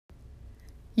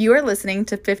You are listening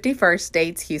to 51st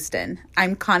Dates Houston.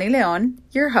 I'm Connie Leon,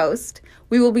 your host.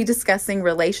 We will be discussing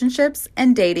relationships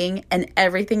and dating and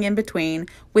everything in between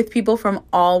with people from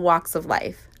all walks of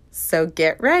life. So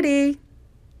get ready.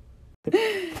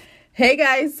 Hey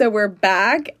guys, so we're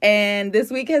back, and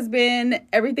this week has been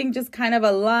everything just kind of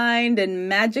aligned and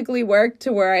magically worked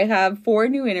to where I have 4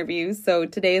 new interviews. So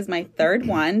today is my third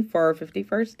one for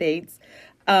 51st Dates.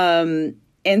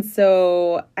 And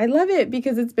so I love it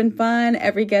because it's been fun.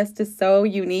 Every guest is so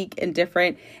unique and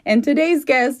different. And today's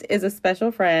guest is a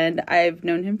special friend. I've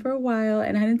known him for a while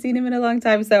and I hadn't seen him in a long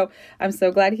time. So I'm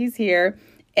so glad he's here.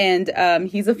 And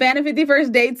he's a fan of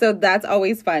 51st Dates, so that's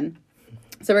always fun.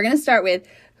 So we're going to start with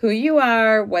who you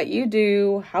are, what you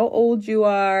do, how old you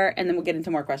are, and then we'll get into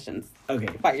more questions. Okay.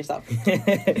 About yourself.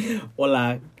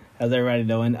 Hola. How's everybody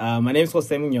doing? My name is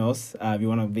Jose Munoz. If you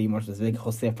want to be more specific,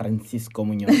 Jose Francisco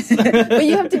Munoz. But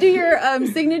you have to do your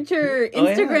signature Instagram.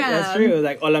 Oh, yeah, that's true.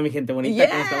 Like, hola, mi gente bonita. Yeah.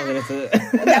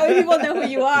 That way people know who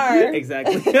you are.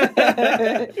 Exactly.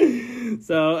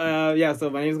 So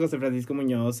my name is Jose Francisco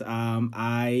Munoz.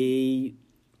 I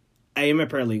am a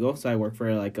paralegal, so I work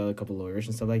for like a couple lawyers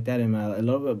and stuff like that. And a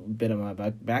little bit of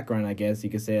my background, I guess you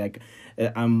could say, like,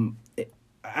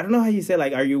 I don't know how you say,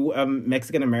 like, are you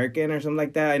Mexican American or something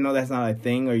like that? I know that's not a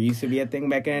thing, or used to be a thing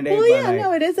back in the day. Well, yeah,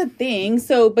 no, it is a thing.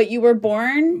 So, but you were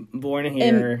born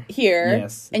here.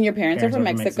 Yes. And your parents are from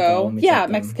Mexico. Yeah,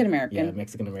 Mexican American. Yeah,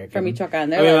 Mexican American. From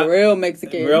Michoacan. They're real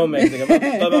Mexican. Real Mexican.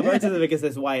 But my birth certificate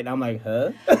says white. I'm like,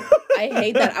 huh? I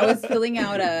hate that. I was filling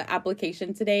out an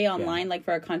application today online, like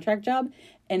for a contract job,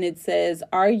 and it says,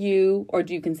 are you, or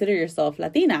do you consider yourself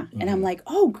Latina? Mm-hmm. And I'm like,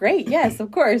 oh, great. Yes,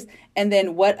 of course. And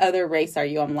then what other race are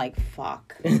you? I'm like,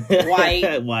 fuck.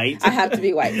 White. White. I have to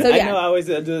be white. So, yeah. I know, I always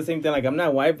do the same thing. Like, I'm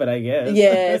not white, but I guess.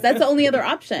 Yes, that's the only other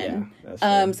option. Yeah, that's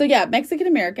true. So, yeah, Mexican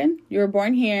American. You were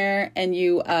born here, and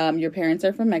you, your parents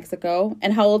are from Mexico.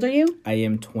 And how old are you? I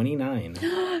am 29.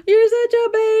 You're such a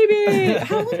baby.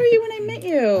 How old were you when I met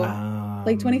you?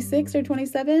 Like 26 or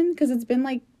 27? Because it's been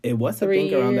like it was 3 I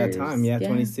think around years. that time. Yeah,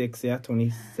 26,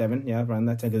 27, around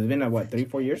that time. Because it's been,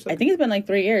 3-4 years? I think it's been like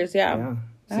 3 years, Yeah.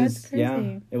 That's crazy.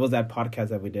 Yeah, it was that podcast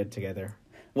that we did together.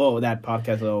 Well, that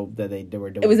podcast that they were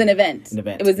doing. It was an event.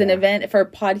 It was an event for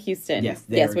Pod Houston. Yes,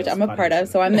 which I'm a part of.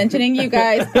 So I'm mentioning you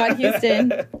guys, Pod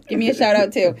Houston. Give me a shout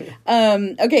out too.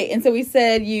 Okay, and so we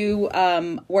said you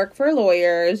work for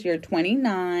lawyers. You're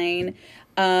 29,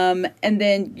 and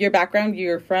then your background.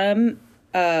 You're from.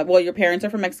 Your parents are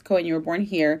from Mexico, and you were born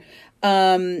here.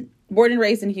 Born and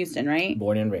raised in Houston, right?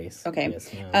 Born and raised. Okay.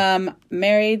 Yes, ma'am.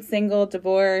 Married, single,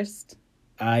 divorced.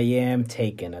 I am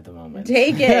taken at the moment.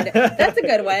 Taken. That's a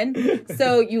good one.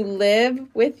 So you live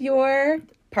with your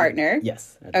partner.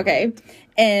 Yes. Okay.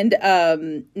 And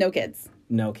no kids.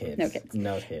 No kids.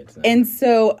 No. And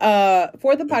so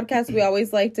for the podcast, we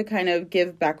always like to kind of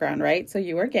give background, right? So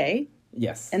you are gay.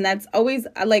 Yes. And that's always,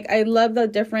 like, I love the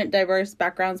different diverse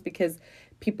backgrounds because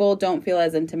people don't feel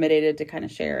as intimidated to kind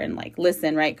of share and, like,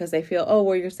 listen, right? Because they feel, oh,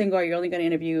 well, you're single. Are you only going to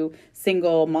interview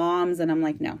single moms? And I'm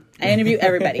like, no. I interview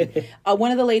everybody.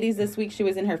 One of the ladies this week, she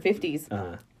was in her 50s.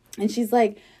 And she's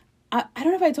like, I don't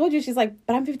know if I told you. She's like,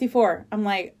 but I'm 54. I'm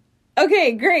like,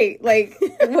 okay, great. Like,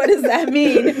 what does that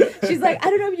mean? She's like, I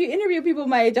don't know if you interview people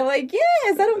my age. I'm like,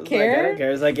 yes, I don't care. I don't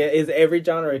care. It's like, it's every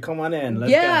genre. Come on in.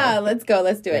 Let's go.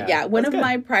 Let's do it. Yeah. One of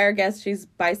my prior guests, she's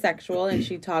bisexual, and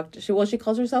she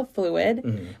calls herself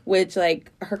fluid, which, like,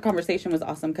 her conversation was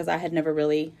awesome because I had never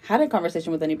really had a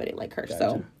conversation with anybody like her. Gotcha.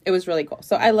 So it was really cool.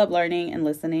 So I love learning and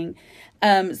listening.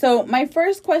 So my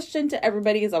first question to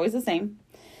everybody is always the same.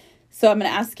 So I'm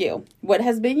going to ask you, what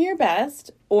has been your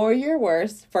best or your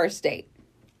worst first date?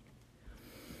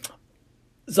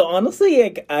 So honestly,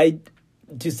 like, I've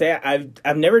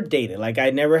never dated. Like, I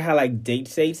never had like date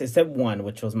dates except one,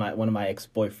 which was one of my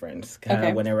ex-boyfriends. Kind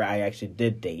of whenever I actually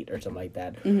did date or something like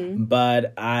that. Mm-hmm.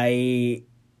 But I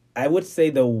would say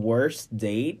the worst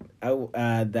date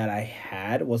that I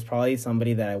had was probably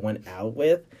somebody that I went out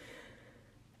with.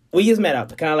 We just met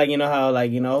up, kind of like, you know how,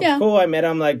 like, cool, I met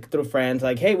him, like, through friends,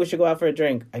 like, hey, we should go out for a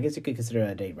drink. I guess you could consider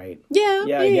that a date, right? Yeah.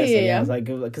 Yeah, I guess so. Yeah. I was like,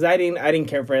 because I didn't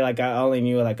care for it. Like, I only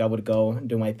knew, like, I would go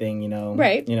do my thing,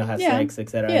 right? Have sex,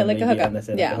 etc. Yeah, like a hookup. Like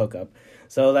a hookup.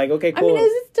 So, like, okay, cool. I mean, is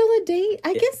it still a date?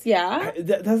 I guess, yeah.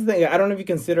 That's the thing. I don't know if you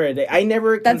consider it a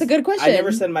date. That's a good question. I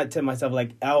never said to myself,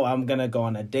 like, oh, I'm going to go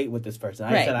on a date with this person.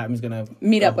 I said I'm just going to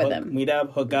meet up with them. Meet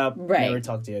up, hook up, never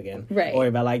talk to you again. Right. Or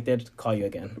if I liked it, call you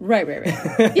again. Right.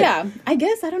 Yeah. I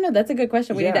guess, I don't know. That's a good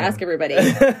question. We need to ask everybody.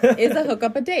 Is a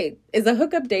hookup a date? Is a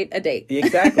hookup date a date?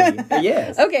 Exactly.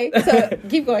 Yes. Okay. So,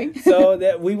 keep going.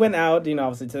 So, we went out,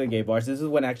 obviously to the gay bars. This is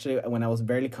when I was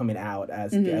barely coming out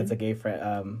as a gay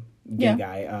friend. gay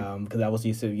guy, because I was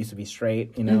used to be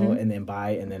straight, you know, and then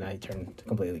bi, and then I turned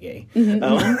completely gay.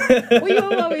 Well,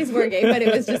 you always were gay, but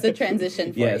it was just a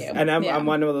transition for you. And I'm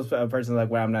one of those persons like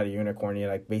where I'm not a unicorn.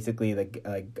 Like basically, like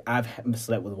I've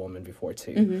slept with a woman before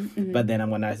too, but then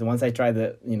once I tried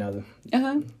the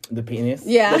the penis,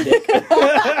 the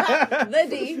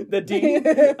dick, the D,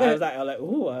 I was like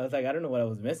ooh, I don't know what I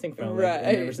was missing from. Like,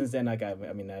 and ever since then, like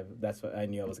that's what I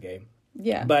knew I was gay.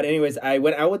 Yeah. But anyways, I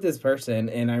went out with this person,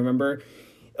 and I remember,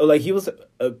 like, he was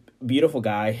a beautiful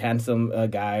guy, handsome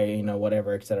guy, you know,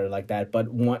 whatever, etc., like that. But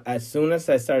as soon as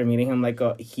I started meeting him, like,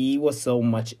 he was so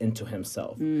much into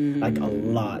himself, like a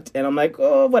lot. And I'm like,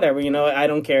 oh, whatever, you know, I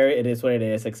don't care. It is what it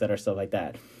is, etc., stuff like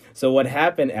that. So what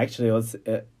happened actually was,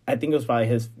 I think it was probably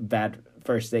his bad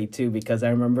first date too, because I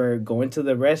remember going to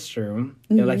the restroom.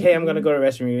 They're like, hey, I'm gonna go to the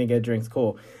restroom. You're gonna get drinks.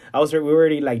 Cool. We were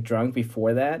already like drunk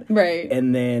before that, right?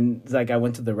 And then like I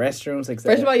went to the restrooms. Like,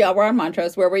 first of all, y'all were on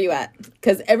Montrose. Where were you at?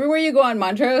 Because everywhere you go on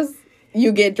Montrose,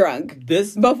 you get drunk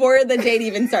before the date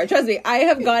even starts. Trust me, I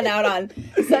have gone out on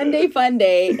Sunday Fun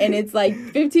Day, and it's like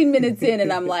 15 minutes in,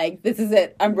 and I'm like, this is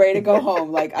it. I'm ready to go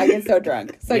home. Like, I get so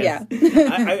drunk. So, yes.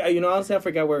 Yeah. I honestly, I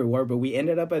forgot where we were, but we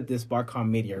ended up at this bar called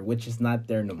Meteor, which is not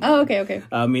there no more. Oh, okay.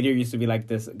 Meteor used to be like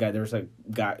this guy. There was like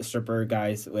stripper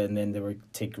guys, and then they would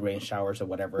take rain showers or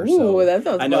whatever. Ooh, so that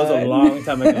sounds I know fun. It was a long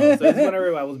time ago. So it's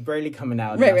whenever I was barely coming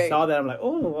out. Right. I saw that. I'm like,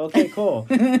 oh, okay, cool.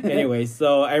 Anyway,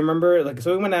 so I remember, like,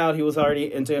 so we went out. He was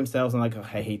already into himself. I'm like, oh,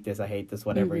 I hate this,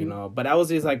 whatever, you know. But I was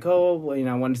just like, oh, well, you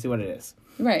know, I wanted to see what it is.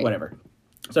 Right. Whatever.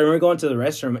 So I remember going to the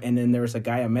restroom, and then there was a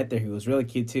guy I met there who was really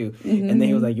cute, too. And then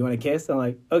he was like, you want to kiss? I'm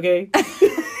like, okay.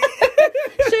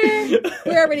 Sure.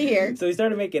 We're already here. So we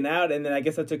started making out, and then I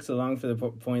guess I took so long for the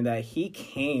point that he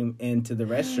came into the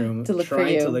restroom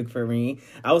trying to look for me.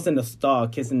 I was in the stall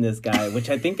kissing this guy, which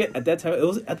I think at that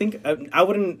time, I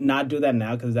wouldn't not do that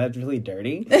now because that's really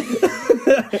dirty.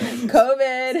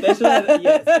 COVID.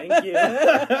 Yes, thank you.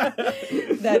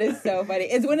 That is so funny.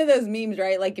 It's one of those memes,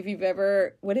 right? Like if you've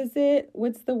ever, what is it?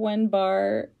 What's the one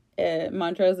bar at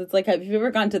Montrose? It's like, if you've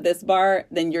ever gone to this bar,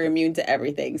 then you're immune to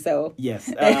everything. So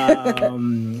yes.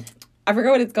 I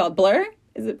forgot what it's called. Blur?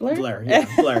 Is it Blur? Blur, yeah,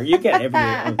 Blur. You get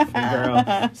every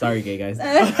girl. Sorry, gay guys.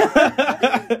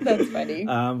 That's funny.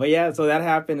 But yeah, so that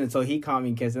happened, and so he caught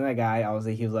me kissing that guy.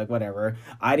 He was like, whatever.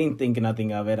 I didn't think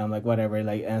nothing of it. I'm like, whatever.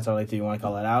 Like, and so like, do you want to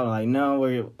call it out? I'm like, no,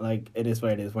 we're like, it is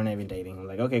what it is. We're not even dating. I'm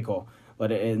like, okay, cool.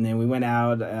 But and then we went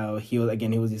out. He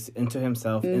was just into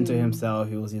himself.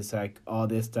 He was just like all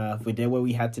this stuff. We did what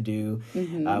we had to do.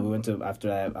 We went to, after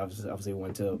that, obviously we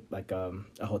went to like a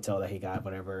hotel that he got,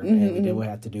 whatever, and we did what we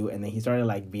had to do. And then he started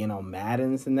like being all mad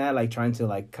and this and that, like trying to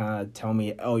like kind of tell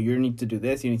me, oh, you need to do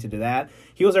this, you need to do that.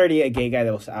 He was already a gay guy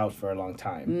that was out for a long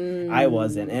time. I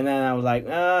wasn't. And then I was like,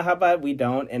 how about we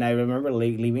don't? And I remember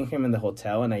leaving him in the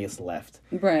hotel, and I just left.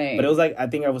 Right. But it was like, I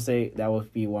think I would say that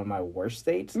would be one of my worst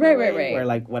dates. Right. Where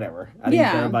like, whatever. I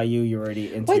didn't care about you. You're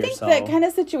already into yourself. I think that kind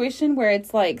of situation where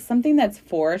it's like something that's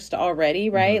forced already,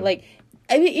 right? Like,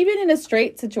 I mean, even in a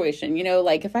straight situation, you know,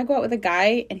 like if I go out with a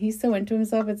guy and he's so into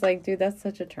himself, it's like, dude, that's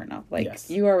such a turn off. Like,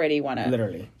 you already want to.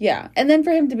 Literally. Yeah. And then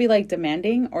for him to be like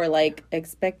demanding or like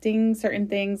expecting certain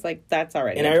things, like that's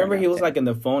already. And I remember he was like in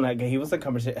the phone, like he was like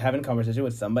having a conversation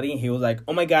with somebody. And he was like,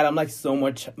 oh my God, I'm like so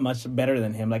much better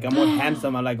than him. Like I'm more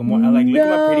handsome. I'm like, look at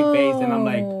my pretty face. And I'm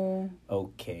like,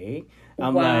 okay.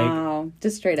 I'm like,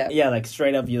 just straight up. Yeah, like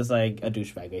straight up, just like a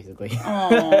douchebag, basically.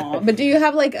 Aww. But do you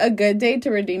have like a good date to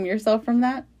redeem yourself from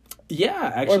that?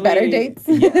 Yeah, actually. Or better dates?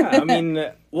 Yeah, I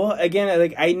mean, well, again,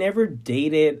 like I never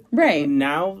dated. Right.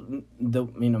 Now,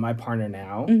 my partner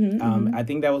now, I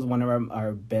think that was one of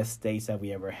our best dates that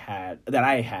we ever had, that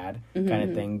I had, kind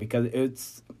of thing, because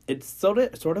it's sort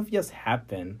of just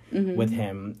happened with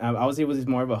him. Obviously, it was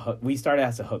more of a hook. We started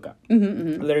as a hookup,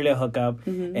 literally a hookup,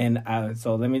 and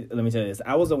so let me tell you this.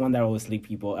 I was the one that would sleep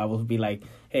people. I would be like,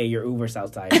 hey, your Uber's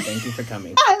outside. Thank you for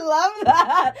coming. I love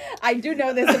that. I do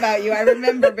know this about you. I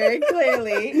remember very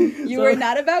clearly. You were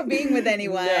not about being with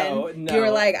anyone. No. You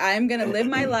were like, I'm going to live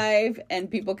my life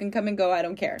and people can come and go. I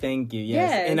don't care. Thank you.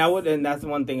 Yes. And that's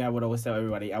one thing I would always tell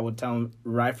everybody. I would tell them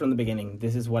right from the beginning,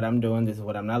 this is what I'm doing. This is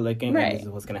what I'm not looking. Right. And this is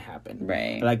what's going to happen.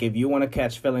 Right. Like if you want to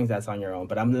catch feelings, that's on your own.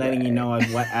 But I'm letting you know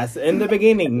as in the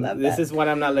beginning, this is what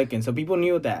I'm not looking. So people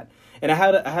knew that. And I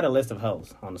had a list of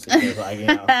hoes, honestly. Like, you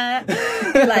know.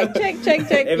 You're like, check.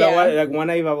 If I, like one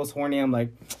night if I was horny, I'm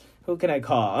like, who can I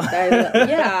call?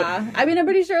 Yeah. I mean, I'm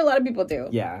pretty sure a lot of people do.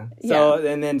 Yeah.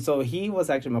 So he was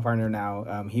actually my partner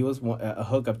now. He was a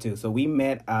hookup too. So we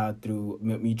met through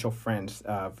mutual friends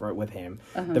with him.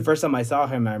 Uh-huh. The first time I saw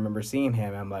him, I remember seeing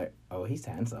him. I'm like, oh, he's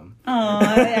handsome. Oh,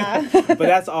 yeah. But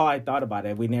that's all I thought about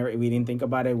it. We didn't think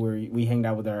about it. We hanged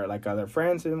out with our like other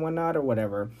friends and whatnot or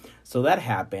whatever. So that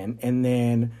happened, and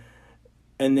then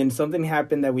something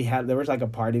happened that there was like a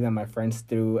party that my friends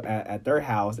threw at their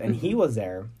house, and he was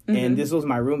there, and this was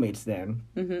my roommates then,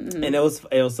 and it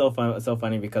was so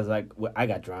funny because like I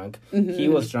got drunk, he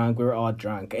was drunk, we were all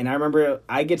drunk, and I remember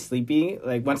I get sleepy,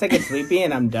 like once I get sleepy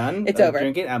and I'm done, it's over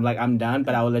drinking, I'm like I'm done,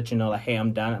 but I will let you know like, hey,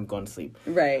 I'm done, I'm going to sleep.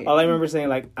 Right. All I remember saying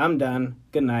like, I'm done,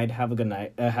 good night, have a good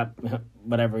night, have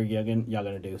whatever y'all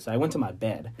gonna do. So I went to my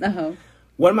bed.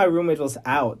 One of my roommates was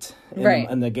out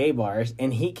in the gay bars,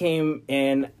 and he came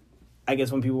in, I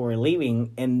guess, when people were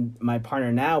leaving, and my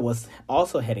partner now was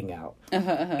also heading out.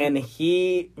 And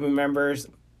he remembers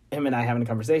him and I having a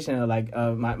conversation, like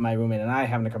my roommate and I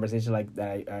having a conversation like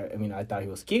that. I thought he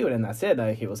was cute, and that's it.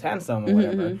 Like, he was handsome or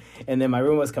whatever. And then my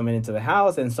roommate was coming into the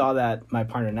house and saw that my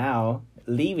partner now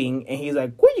leaving, and he's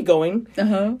like, where you going?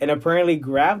 And apparently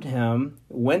grabbed him,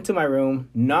 went to my room,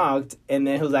 knocked, and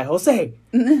then he was like, Jose.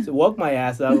 So woke my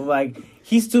ass up. Like,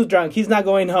 he's too drunk, he's not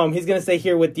going home, he's gonna stay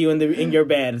here with you in your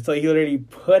bed. So he literally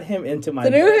put him into my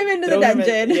threw him into the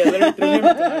dungeon. Literally threw him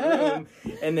into my room,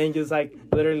 and then just like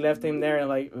literally left him there, and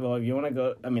like, well, if you want to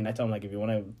go, I told him like, if you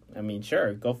want to,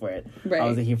 sure, go for it. I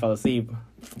was like, he fell asleep.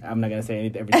 I'm not gonna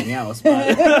say everything else,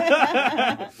 but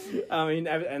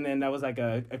and then that was like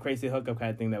a crazy hookup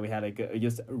kind of thing that we had, like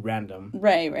just random.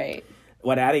 Right.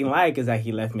 What I didn't like is that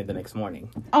he left me the next morning.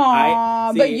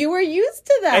 Aww, but you were used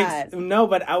to that. No,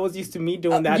 but I was used to me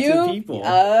doing that to people.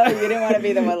 Oh, you didn't want to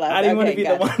be the one left. I didn't want to be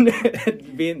the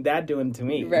one being that doing to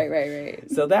me.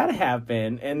 Right. So that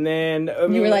happened, and then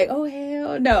you were like, oh,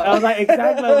 hell no. I was like,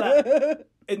 exactly.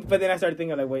 But then I started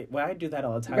thinking, like, wait, well, I do that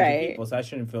all the time to people, so I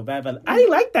shouldn't feel bad. But I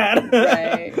didn't like that.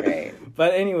 Right.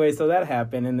 But anyway, so that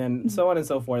happened, and then so on and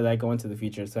so forth. Like, going to the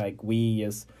future, it's like we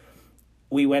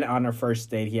went on our first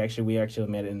date. We actually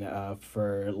met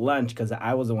for lunch, because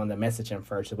I was the one that messaged him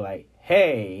first to be like,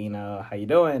 hey, how you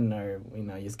doing? Or,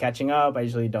 just catching up. I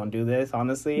usually don't do this,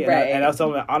 honestly. Right. And I was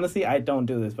telling him, honestly, I don't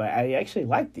do this, but I actually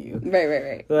liked you.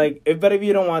 Right. So, like, but if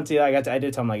you don't want to, like, I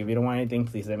did tell him, like, if you don't want anything,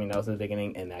 please let me know since the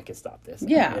beginning, and I can stop this.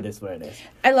 Yeah. It is what it is.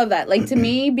 I love that. Like, to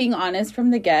me, being honest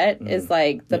from the get is,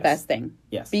 like, the best thing.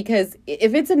 Yes. Because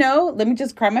if it's a no, let me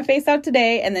just cry my face out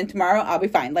today, and then tomorrow I'll be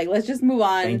fine. Like, let's just move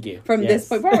on from this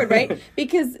point forward, right?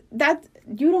 Because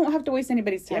you don't have to waste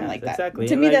anybody's time like that. Exactly.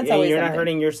 To me, that's always you're something. not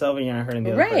hurting yourself, and you're not hurting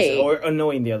the other person, or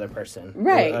annoying the other person,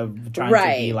 right? Trying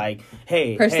to be like,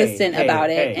 hey, persistent about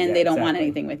it, and they don't want exactly.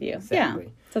 anything with you. Exactly. Yeah.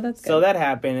 So that's good. So that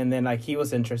happened, and then like he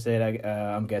was interested.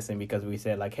 I'm guessing because we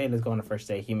said like, hey, let's go on the first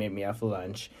date. He made me out for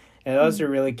lunch. And that was a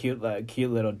really cute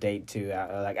little date too.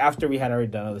 Like after we had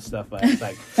already done all this stuff, but it's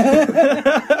like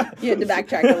you had to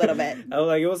backtrack a little bit. I was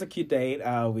like, it was a cute date.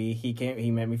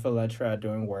 He met me for lunch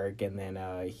during work, and then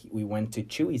we went to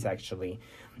Chewy's actually,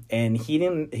 and he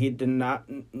did not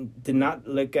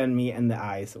look at me in the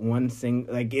eyes.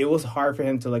 It was hard for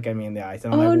him to look at me in the eyes,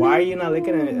 and I'm why are you not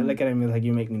looking at me? Like,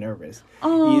 you make me nervous.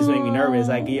 You just make me nervous.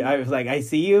 Like I was like, I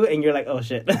see you, and you're like, oh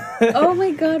shit. Oh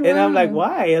my god. And I'm like,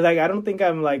 why? Like, I don't think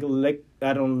I'm like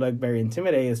I don't look very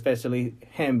intimidating, especially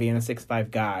him being a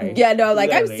 6'5" guy. Yeah, no, like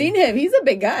literally. I've seen him. He's a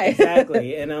big guy.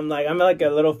 Exactly. And I'm like a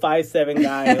little 5'7"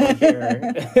 guy over here.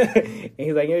 And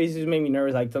he's like, you just made me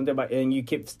nervous. Like something about, and you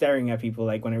keep staring at people.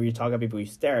 Like whenever you talk at people, you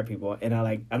stare at people. And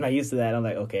I'm not used to that. I'm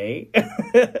like, okay.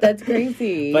 That's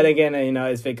crazy. But again,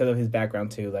 it's because of his background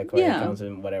too. Like when it comes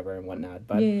and whatever and whatnot.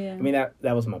 But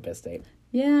that was my best date.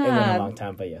 Yeah. It went a long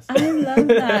time, but yes. I love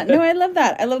that. No, I love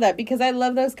that. I love that because I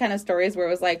love those kind of stories where it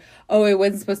was like, oh, it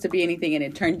wasn't supposed to be anything and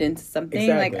it turned into something.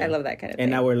 Exactly. Like, I love that kind of thing.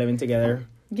 And now we're living together.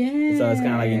 Yeah. So it's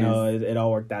kind of like, it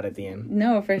all worked out at the end.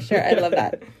 No, for sure. I love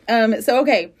that.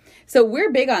 Okay. So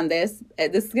we're big on this.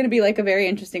 This is going to be like a very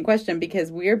interesting question because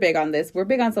we're big on this. We're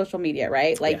big on social media,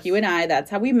 right? Like you and I,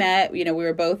 that's how we met. We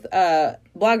were both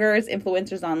bloggers,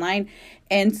 influencers online.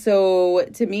 And so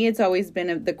to me, it's always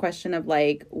been the question of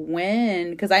like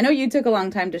when, because I know you took a long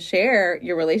time to share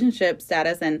your relationship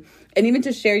status and even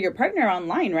to share your partner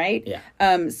online, right?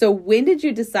 Yeah. So when did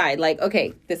you decide like,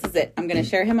 okay, this is it. I'm going to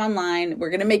share him online. We're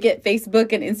going to make it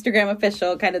Facebook and Instagram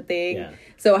official kind of thing. Yeah.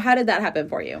 So how did that happen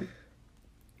for you?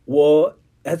 Well,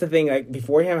 that's the thing. Like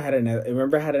before him, I had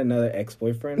another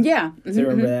ex-boyfriend. Yeah. Mm-hmm. So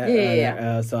remember that?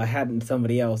 Yeah. So I had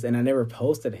somebody else, and I never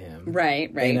posted him. Right.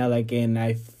 And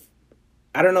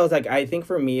I don't know. It's like, I think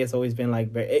for me, it's always been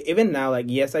like, even now, like,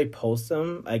 yes, I post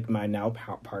them, like my now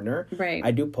partner. Right.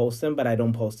 I do post them, but I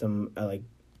don't post them like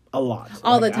a lot.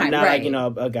 All like, the time, I'm not right. like, you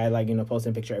know, a guy like, you know,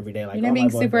 posting a picture every day. Like, you're not being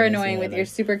super annoying with your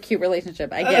super cute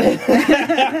relationship. I get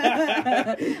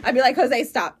it. I'd be like, Jose,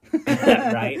 stop.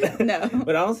 Right? No.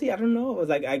 But honestly, I don't know. It was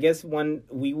like, I guess when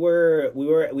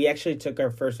we actually took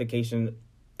our first vacation.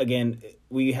 Again,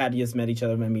 we had just met each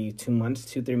other maybe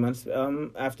 2-3 months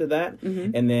after that.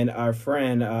 Mm-hmm. And then our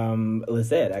friend,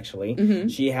 Lizette, actually, mm-hmm.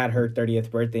 she had her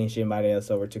 30th birthday and she invited us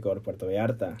over to go to Puerto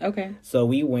Vallarta. Okay. So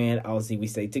we went, obviously, we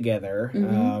stayed together.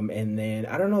 Mm-hmm. And then,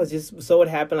 I don't know, it's just so it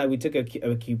happened. Like, we took a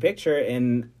cute picture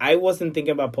and I wasn't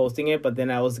thinking about posting it, but then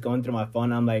I was going through my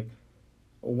phone. I'm like,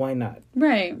 why not?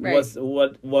 Right. What's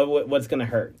gonna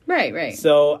hurt? Right.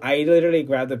 So I literally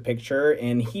grabbed the picture,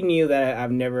 and he knew that I've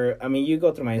never. I mean, you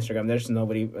go through my Instagram. There's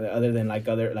nobody other than like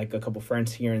a couple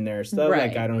friends here and there. Stuff right.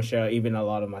 Like I don't share even a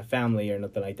lot of my family or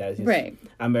nothing like that. It's just, right.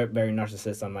 I'm very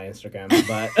narcissist on my Instagram,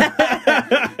 but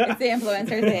it's the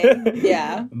influencer thing.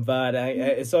 Yeah.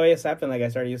 But so it just happened. Like I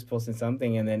started just posting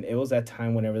something, and then it was that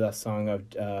time whenever that song of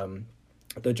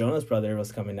the Jonas Brothers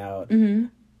was coming out. Mm-hmm.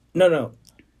 No.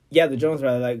 Yeah, the Jonas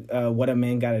Brothers, like, What a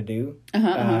Man Gotta Do.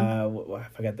 I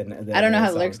forgot the I don't know how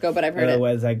the lyrics go, but I've heard it. It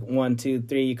was like 1, 2,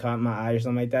 3, you caught my eye or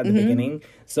something like that at the beginning.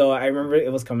 So I remember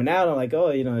it was coming out. I'm like,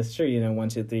 oh, you know, it's true. You know, 1,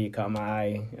 2, 3, you caught my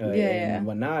eye and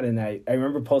whatnot. And I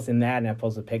remember posting that, and I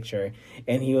posted a picture.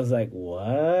 And he was like, what?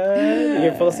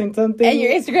 You're posting something? And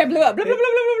your Instagram blew up. Blah, blah, blah,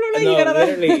 blah, blah, blah. No,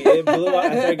 literally, it blew up.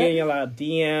 I started getting a lot of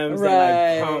DMs and,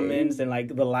 like, comments. And,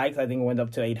 like, the likes, I think, went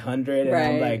up to 800. And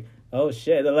I'm like... oh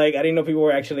shit! Like, I didn't know people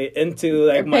were actually into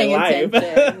like my life.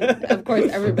 Of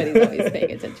course, everybody's always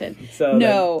paying attention. So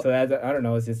no, like, so as, I don't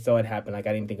know. It's just so it happened. Like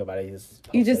I didn't think about it.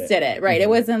 You just did it, right? Mm-hmm. It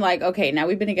wasn't like, okay, now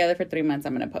we've been together for 3 months.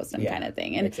 I'm going to post them, kind of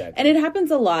thing. And and it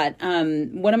happens a lot.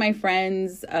 One of my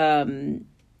friends,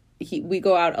 we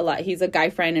go out a lot. He's a guy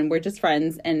friend, and we're just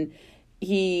friends. And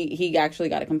he actually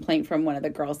got a complaint from one of the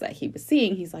girls that he was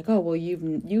seeing. He's like, oh well,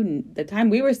 you the time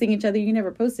we were seeing each other, you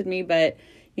never posted me, but.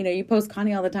 You know, you post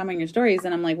Connie all the time on your stories.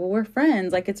 And I'm like, well, we're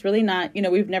friends. Like, it's really not, you know,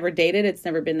 we've never dated. It's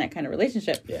never been that kind of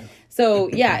relationship. Yeah. So,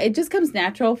 yeah, it just comes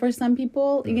natural for some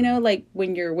people, you know, like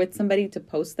when you're with somebody to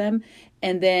post them.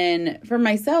 And then for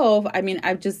myself, I mean,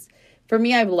 I've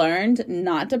learned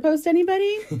not to post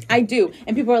anybody. I do.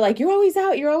 And people are like, you're always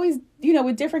out. You're always, you know,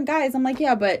 with different guys. I'm like,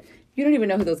 yeah, but you don't even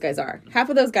know who those guys are. Half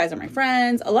of those guys are my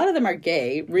friends. A lot of them are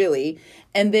gay, really.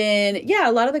 And then, yeah,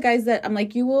 a lot of the guys that I'm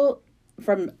like, you will...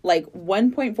 from like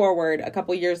one point forward a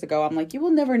couple years ago, I'm like, you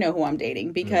will never know who I'm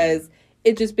dating because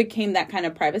it just became that kind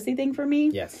of privacy thing for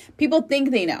me. Yes. People think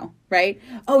they know, right?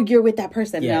 Oh, you're with that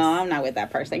person. Yes. No, I'm not with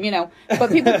that person, you know. But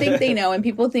people think they know, and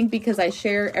people think because I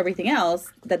share everything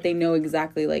else that they know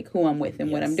exactly like who I'm with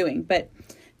and what I'm doing. But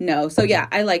no. So yeah,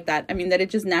 I like that. I mean, that it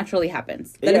just naturally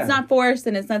happens. That it's not forced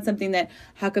and it's not something that,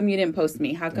 how come you didn't post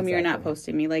me? How come you're not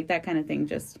posting me? Like that kind of thing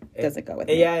just doesn't go with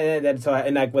me. Yeah, that's why.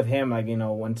 And like with him, like, you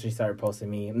know, once he started posting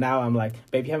me, now I'm like,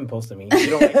 babe, you haven't posted me. You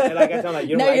don't like I sound like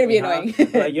you don't like me, huh?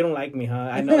 Like, you don't like me, huh?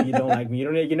 I know you don't like me.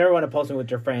 You never want to post me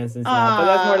with your friends and stuff. But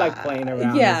that's more like playing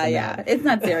around. Yeah. It's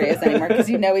not serious anymore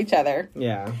because you know each other.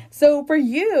 Yeah. So for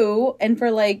you and for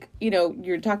like, you know,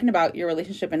 you're talking about your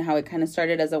relationship and how it kind of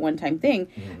started as a one-time thing.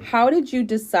 How did you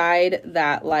decide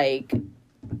that like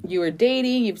you were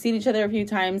dating, you've seen each other a few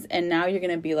times, and now you're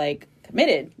going to be like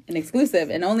committed and exclusive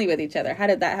and only with each other? How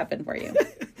did that happen for you?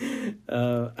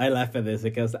 I laugh at this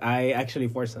because I actually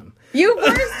forced him. You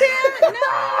forced him?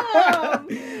 No.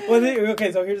 Well,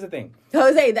 okay, so here's the thing.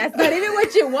 Jose, that's not even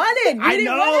what you wanted. I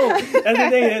know. That's the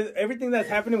thing. Everything that's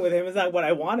happening with him is not what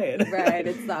I wanted. Right,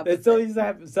 it's not.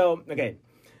 So, okay.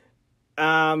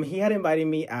 He had invited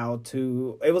me out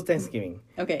to, it was Thanksgiving.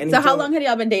 Okay. And so how long had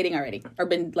y'all been dating already? Or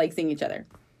been like seeing each other?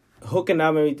 Hooking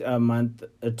up maybe a month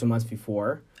or 2 months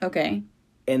before. Okay.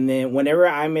 And then whenever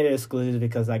I made it exclusive,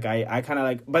 because like I kind of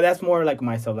like, but that's more like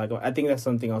myself. Like I think that's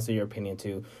something also your opinion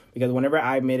too. Because whenever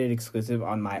I made it exclusive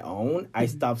on my own, I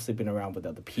stopped sleeping around with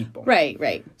other people.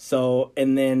 Right. So,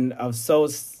 and then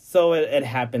So it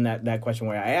happened that question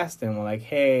where I asked him, like,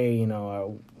 hey, you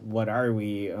know, what are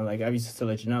we? Like, I used to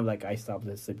let you know, like, I stopped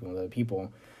sleeping with other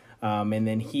people. And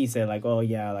then he said, like, oh,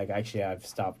 yeah, like, actually, I've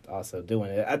stopped also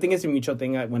doing it. I think it's a mutual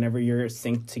thing that whenever you're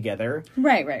synced together.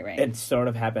 Right. It sort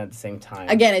of happened at the same time.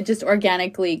 Again, it just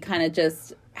organically kind of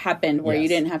just happened where you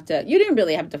didn't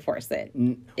really have to force it.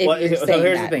 So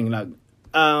here's the thing. Like,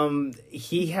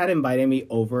 He had invited me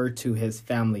over to his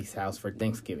family's house for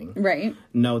Thanksgiving. Right.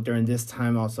 No, during this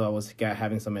time also I was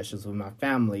having some issues with my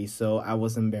family, so I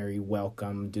wasn't very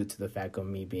welcome due to the fact of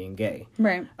me being gay.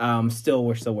 Right. We're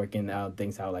still working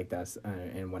things out like that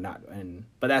and whatnot,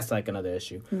 but that's like another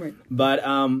issue. Right. But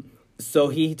so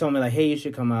he told me like, hey, you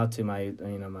should come out to my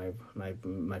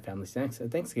my family's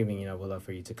Thanksgiving. We'd love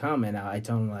for you to come. And I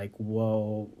told him like,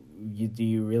 well, do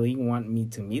you really want me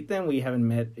to meet them? We haven't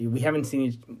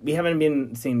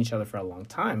been seeing each other for a long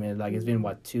time. And like, it's been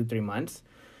what, 2-3 months.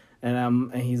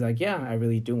 And he's like, yeah, I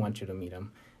really do want you to meet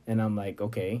him. And I'm like,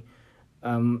 okay.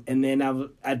 And then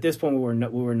at this point we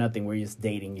were nothing. We were just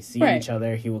dating. You see each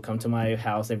other. He would come to my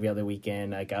house every other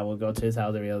weekend. Like I would go to his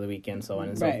house every other weekend, so on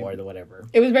and so forth, or whatever.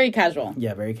 It was very casual.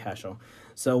 Yeah, very casual.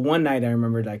 So one night I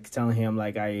remember like telling him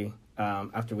like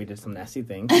after we did some nasty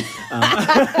things.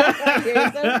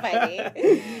 You're so funny.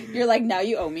 You're like, now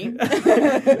you owe me.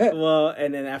 Well,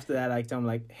 and then after that I tell him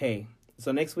like, hey,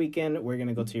 so next weekend we're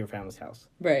gonna go to your family's house.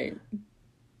 Right.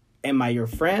 Am I your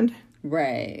friend?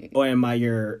 Right. Or am I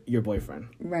your boyfriend?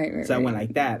 Right. So I went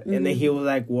like that. Mm-hmm. And then he was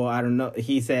like, well, I don't know.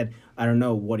 He said, I don't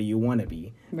know. What do you want to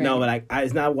be? Right. No, but like,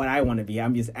 it's not what I want to be.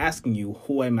 I'm just asking you,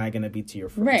 who am I going to be to your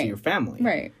to your family?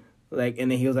 Right. Like, and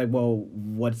then he was like, well,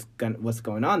 what's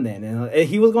going on then? And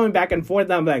he was going back and forth.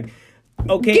 And I'm like,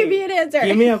 okay. Give me an answer.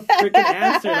 Give me a freaking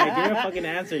answer. Like, give me a fucking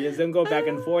answer. Just don't go back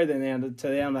and forth. And then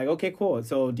today I'm like, okay, cool.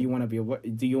 So do you want to be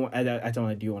I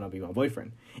told him, do you want to be my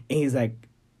boyfriend? And he's like,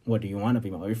 what, do you want to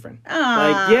be my boyfriend?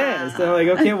 Like, yeah. So I'm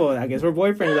like, okay, well, I guess we're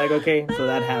boyfriends. Like, okay. So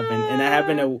that happened. And that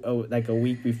happened like a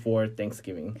week before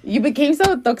Thanksgiving. You became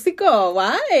so toxico.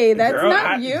 Why? That's Girl,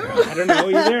 not you. I don't know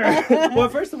either. Well,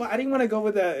 first of all, I didn't want to go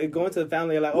with go into the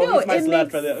family like, oh, he's my slut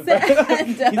for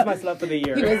he's my slut for the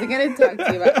year. He wasn't going to talk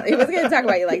to you about, he wasn't going to talk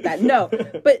about you like that. No,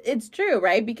 but it's true,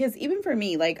 right? Because even for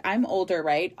me, like, I'm older,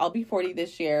 right? I'll be 40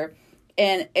 this year.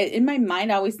 And in my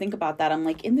mind, I always think about that. I'm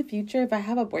like, in the future, if I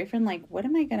have a boyfriend, like, what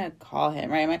am I going to call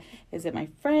him, right? Is it my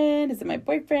friend? Is it my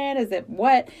boyfriend? Is it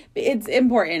what? It's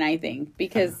important, I think,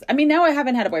 because, I mean, now I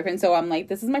haven't had a boyfriend, so I'm like,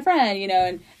 this is my friend,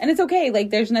 and it's okay.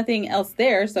 Like, there's nothing else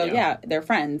there. So, yeah they're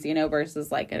friends,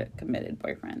 versus, like, a committed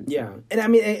boyfriend. So. Yeah. And, I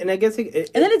mean, and I guess... and then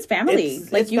it's family.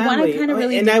 It's you want to kind of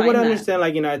really and I would understand,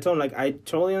 like, I told him, like, I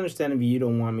totally understand if you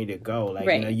don't want me to go. Like,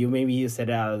 maybe you said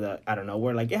it out of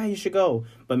nowhere, like, yeah, you should go.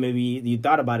 But maybe you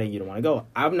thought about it and you don't want to go.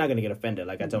 I'm not going to get offended.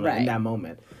 Like I told him in that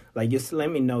moment. Like, just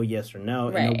let me know yes or no.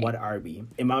 And then what are we?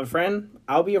 Am I a friend?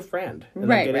 I'll be a friend.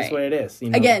 Like, it is what it is.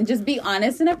 Again, just be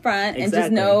honest and upfront and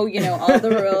just know, all the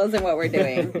rules and what we're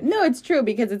doing. No, it's true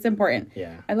because it's important.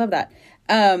 Yeah. I love that.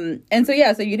 And so,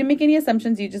 so you didn't make any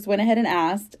assumptions. You just went ahead and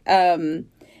asked. And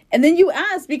then you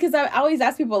asked, because I always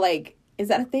ask people, like, is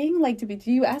that a thing? Like,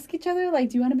 do you ask each other? Like,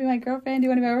 do you want to be my girlfriend? Do you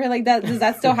want to be my girlfriend? Like, that, does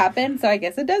that still happen? So I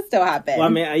guess it does still happen. Well, I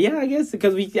mean, yeah, I guess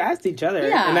because we asked each other.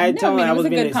 Yeah, and I told him I was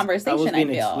being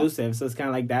exclusive. So it's kind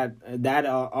of like that. That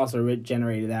also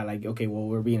generated that. Like, okay, well,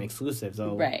 we're being exclusive.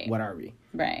 So what are we?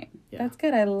 Right. Yeah. That's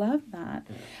good. I love that.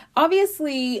 Yeah.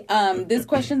 Obviously, this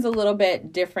question's a little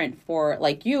bit different for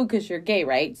like you because you're gay,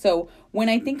 right? So when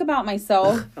I think about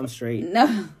myself, I'm straight.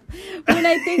 No. When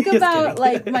I think about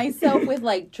like myself with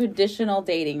like traditional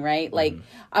dating, right? Like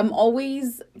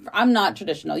I'm not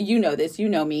traditional. You know this, you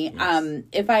know me. Yes.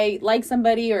 If I like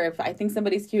somebody or if I think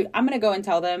somebody's cute, I'm going to go and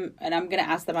tell them and I'm going to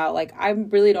ask them out. Like, I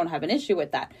really don't have an issue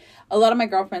with that. A lot of my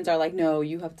girlfriends are like, no,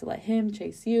 you have to let him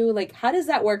chase you. Like, how does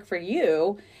that work for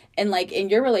you? And like in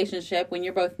your relationship, when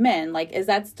you're both men, like, is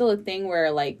that still a thing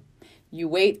where like you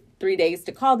wait 3 days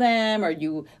to call them or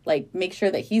you like make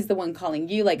sure that he's the one calling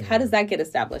you? Like, how does that get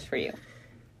established for you?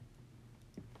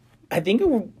 I think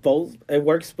it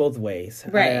works both ways.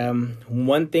 Right.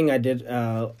 One thing I did,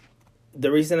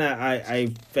 the reason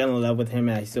I fell in love with him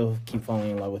and I still keep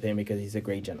falling in love with him because he's a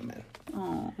great gentleman.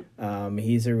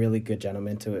 He's a really good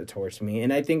gentleman towards me,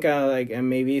 and I think and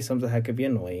maybe sometimes I could be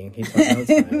annoying. He talks all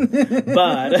the time,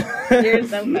 but you're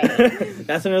so funny.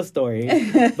 That's another story.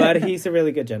 But he's a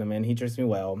really good gentleman. He treats me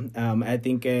well. I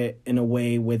think in a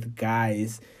way with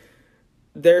guys,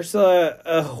 there's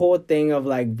a whole thing of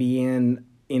like being,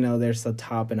 there's a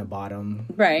top and a bottom.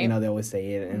 Right. They always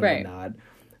say it and whatnot.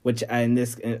 Which I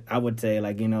would say,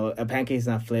 like, a pancake is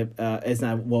not flip. It's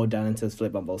not well done until it's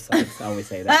flipped on both sides. I always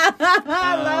say that.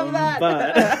 I love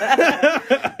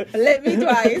that. But lick me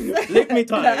twice. Lick me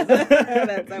twice.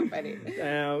 That's so funny.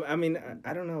 I mean,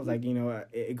 I don't know. Like,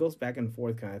 it goes back and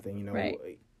forth kind of thing. Right.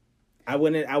 I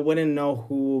wouldn't know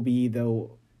who will be the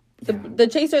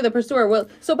chaser, the pursuer. Well,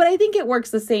 but I think it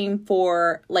works the same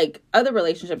for like other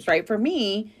relationships, right? For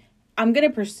me, I'm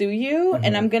gonna pursue you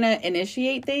and I'm gonna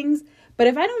initiate things. But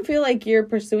if I don't feel like you're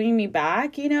pursuing me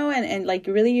back, and like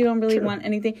really, you don't really want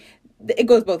anything, it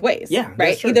goes both ways. Yeah.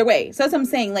 Right. Either way. So that's what I'm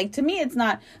saying. Like, to me, it's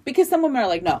not, because some women are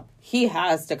like, no, he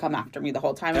has to come after me the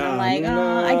whole time. And I'm like,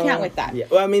 no. I can't with that. Yeah.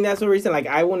 Well, I mean, that's the reason, like,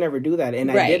 I will never do that.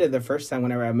 And I did it the first time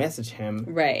whenever I messaged him.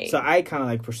 Right. So I kind of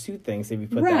like pursued things if you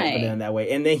put it in that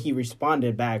way. And then he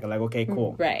responded back like, okay,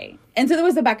 cool. Right. And so there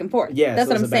was a back and forth. Yeah. That's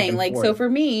what I'm saying. Like, so for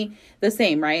me, the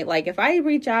same, right? Like, if I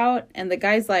reach out and the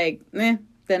guy's like,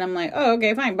 then I'm like, oh,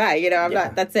 okay, fine, bye. I'm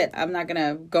not, that's it. I'm not going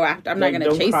to go after, I'm not going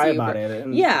to chase you. Don't cry about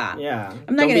it. Yeah.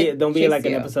 I'm not going to Don't be like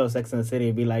an episode of Sex and the City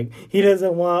and be like, he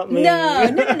doesn't want me.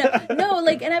 No,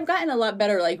 like, and I've gotten a lot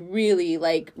better, like, really,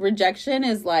 like, rejection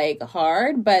is, like,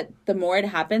 hard, but the more it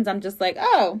happens, I'm just like,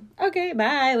 oh, okay,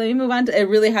 bye. Let me move on to, it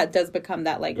really does become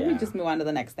that, like, let me just move on to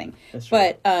the next thing. That's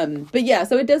true. But yeah,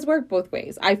 so it does work both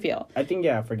ways, I feel. I think,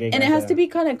 for gay guys. And it has to be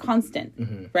kind of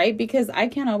constant, right? Because I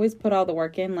can't always put all the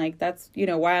work in, like, that's,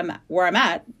 where I'm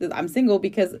at. I'm single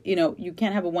because, you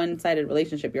can't have a one-sided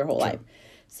relationship your whole life.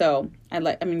 So I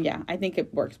think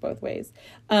it works both ways.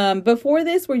 Before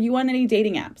this, were you on any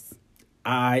dating apps?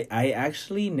 I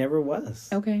actually never was.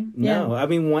 Okay. No, yeah. I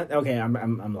mean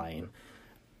I'm lying.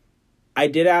 I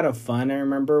did out of fun. I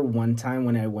remember one time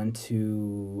when I went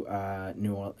to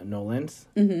Nolan's.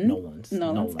 Because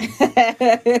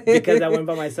I went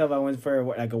by myself. I went for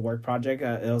like a work project.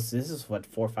 This is 4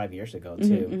 or 5 years ago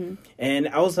too, and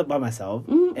I was up by myself.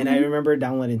 And I remember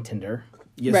downloading Tinder.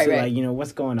 Like,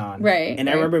 what's going on. Right. And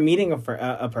I remember meeting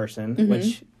a person,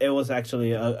 which it was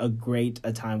actually a great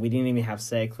time. We didn't even have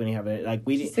sex. We didn't have it. Like,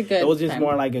 it was just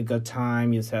more like a good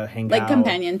time. You just hang out. Like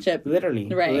companionship.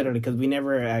 Literally. Right. Literally. Because we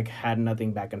never had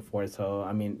nothing back and forth. So,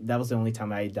 I mean, that was the only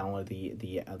time I downloaded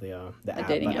the app.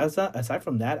 Dating app. Aside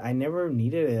from that, I never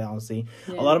needed it, honestly.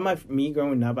 Yeah. A lot of me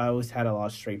growing up, I always had a lot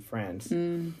of straight friends.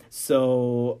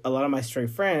 So, a lot of my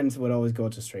straight friends would always go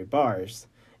to straight bars.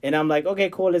 And I'm like, okay,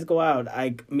 cool, let's go out.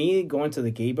 Me going to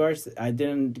the gay bars, I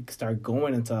didn't start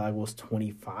going until I was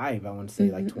 25. I want to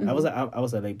say 20. I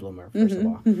was a late bloomer, first of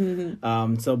all.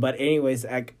 But anyways,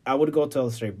 I would go to the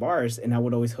straight bars and I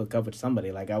would always hook up with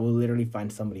somebody. Like, I would literally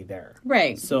find somebody there.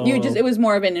 Right. So it was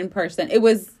more of an in-person. It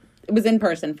was in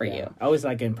person for you. I always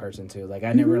like in person too. Like,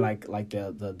 I never like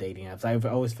the dating apps. I've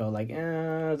always felt like,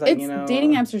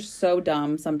 dating apps are so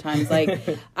dumb sometimes. Like,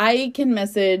 I can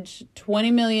message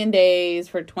 20 million days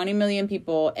for 20 million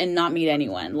people and not meet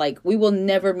anyone. Like, we will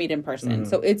never meet in person.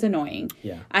 So it's annoying.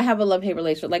 Yeah. I have a love-hate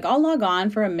relationship. Like, I'll log on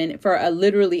for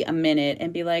literally a minute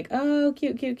and be like, oh,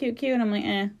 cute, cute, cute, cute. And I'm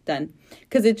like, done.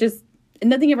 Because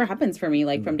nothing ever happens for me,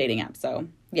 like, from dating apps. So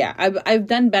yeah, I've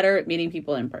done better at meeting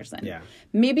people in person. Yeah.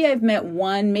 Maybe I've met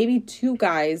maybe 2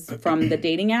 guys from the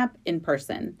dating app in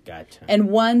person. Gotcha. And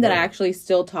one that I actually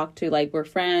still talk to, like, we're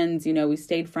friends, we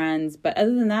stayed friends. But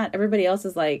other than that, everybody else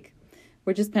is like,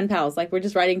 we're just pen pals. Like, we're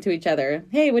just writing to each other.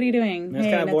 Hey, what are you doing? That's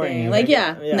kind of boring. Like,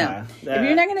 no. If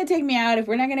you're not going to take me out, if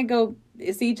we're not going to go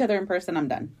see each other in person, I'm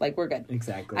done. Like, we're good.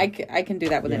 Exactly. I can do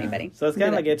that with anybody. So it's kind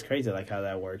of like, it's crazy, like, how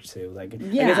that works too. Like, I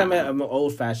guess I'm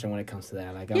old fashioned when it comes to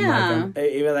that. Like,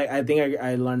 I think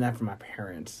I learned that from my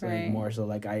parents. Like, more so,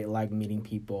 like, I like meeting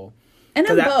people. And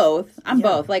I'm both. I'm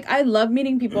both. Like, I love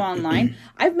meeting people online.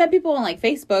 I've met people on, like,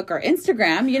 Facebook or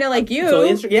Instagram, like you. So,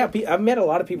 I've met a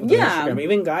lot of people on Instagram.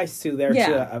 Even guys, too, there,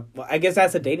 too. I guess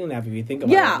that's a dating app if you think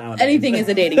about it nowadays. Anything is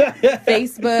a dating app.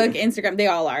 Facebook, Instagram, they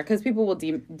all are. Because people will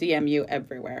DM you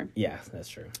everywhere. Yeah, that's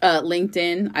true.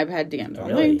 LinkedIn. I've had DMs on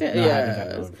LinkedIn. No, I haven't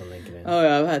had one from LinkedIn. Oh,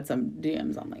 yeah, I've had some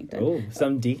DMs on LinkedIn. Oh,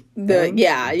 some D?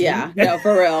 Yeah. No,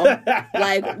 for real.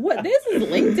 Like, what? This is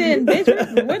LinkedIn,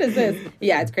 bitch. What is this?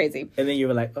 Yeah, it's crazy. And then you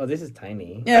were like, oh, this is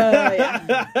tiny. Yeah.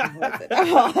 We're not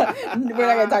going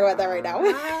to talk about that right now.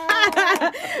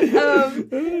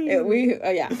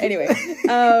 Anyway.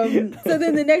 So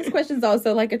then the next question is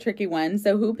also like a tricky one.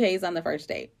 So who pays on the first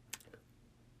date?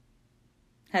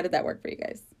 How did that work for you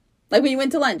guys? Like, when you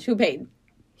went to lunch, who paid?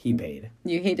 He paid.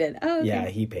 He did? Oh, okay. Yeah,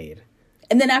 he paid.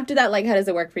 And then after that, like, how does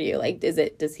it work for you? Like,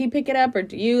 does he pick it up or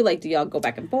do you? Like, do y'all go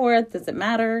back and forth? Does it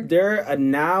matter?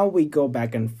 Now we go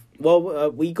back and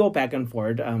we go back and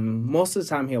forth. Most of the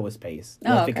time, he always pays.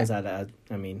 Because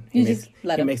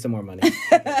he makes some more money.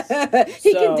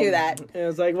 He can do that. It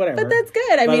was like, whatever. But that's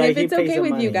good. I mean, if it's okay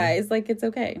with you guys, like, it's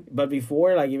okay. But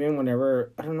before, like, even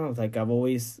whenever, I don't know, like, I've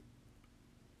always,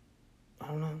 I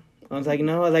don't know. I was like,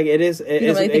 no, like, it is. You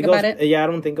don't really think about it? Yeah, I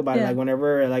don't think about it. Like,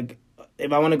 whenever, like,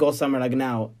 if I want to go somewhere, like,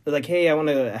 now, like, hey, I want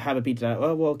to have a pizza.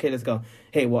 Oh, well, okay, let's go.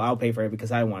 Hey, well, I'll pay for it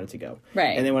because I wanted to go.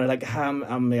 Right. And then when like,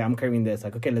 I'm craving this,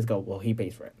 like, okay, let's go. Well, he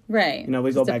pays for it. Right.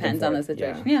 We go back and forth. Depends on the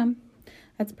situation. Yeah.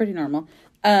 That's pretty normal.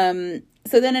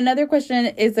 So then another question,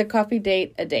 is a coffee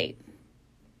date a date?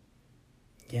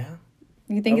 Yeah.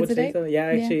 You think it's a date? So. Yeah,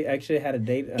 I actually had a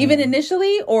date. Even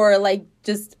initially, or like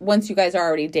just once you guys are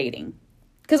already dating?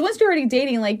 Because once you're already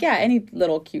dating, like, yeah, any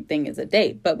little cute thing is a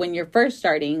date. But when you're first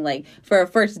starting, like, for a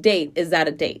first date, is that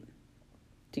a date?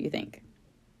 Do you think?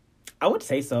 I would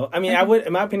say so. I mean, I would,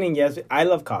 in my opinion, yes. I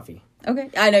love coffee. Okay.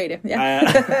 I know you do.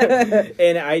 Yeah.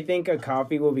 And I think a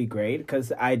coffee will be great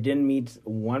because I did meet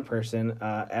one person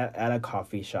at a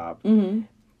coffee shop. Mm-hmm.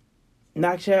 No,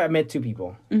 actually, I met two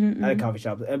people at a coffee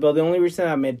shop. But the only reason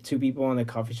I met two people in the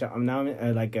coffee shop, I'm now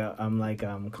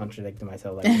I'm contradicting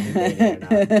myself. Like, I'm dating or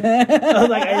not. I was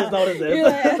like, I just noticed this.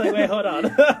 I was like, wait, hold on.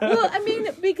 Well, I mean,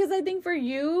 because I think for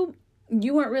you,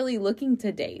 you weren't really looking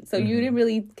to date. So you didn't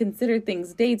really consider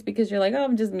things dates because you're like, oh,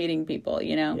 I'm just meeting people,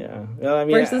 you know? Yeah. Well, I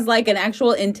mean, versus like an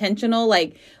actual intentional,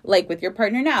 like with your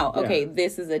partner now. Okay,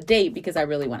 this is a date because I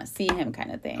really want to see him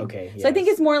kind of thing. Okay. So I think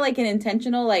it's more like an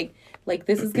intentional, like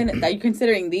this is are you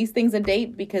considering these things a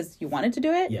date because you wanted to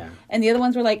do it? Yeah. And the other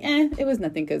ones were like, it was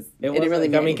nothing because it didn't really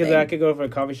mean because I could go for a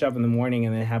coffee shop in the morning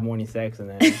and then have morning sex and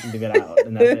then leave it out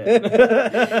and that's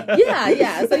it.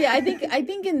 Yeah. So yeah, I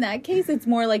think in that case it's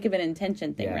more like of an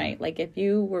intention thing, right? Like if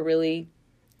you really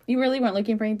weren't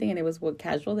looking for anything and it was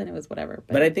casual, then it was whatever.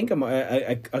 But I think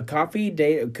a coffee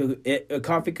date a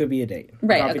coffee could be a date.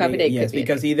 Right, a coffee date yes, could be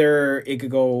because either it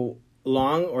could go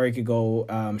long or it could go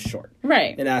short.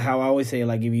 Right. And how I always say,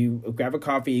 like, if you grab a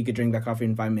coffee, you could drink that coffee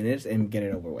in 5 minutes and get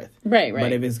it over with. Right.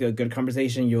 But if it's a good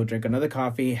conversation, you'll drink another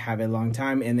coffee, have it a long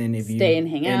time, and then if you stay and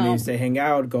hang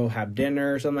out, go have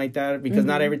dinner or something like that. Because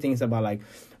not everything's about like,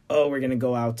 oh, we're gonna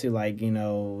go out to like, you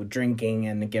know, drinking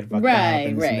and get fucked up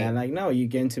and this and that. Like, no, you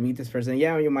get to meet this person.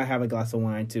 Yeah, you might have a glass of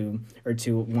wine or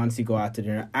two once you go out to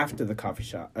dinner after the coffee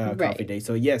date.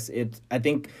 So yes, I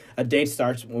think a date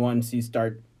starts once you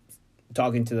start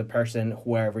talking to the person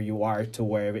wherever you are to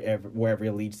wherever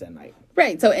it leads that night.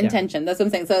 Right. So intention. That's what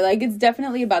I'm saying. So like it's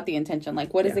definitely about the intention.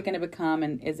 Like what is it going to become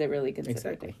and is it really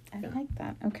considered? Exactly. I like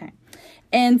that. Okay.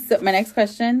 And so my next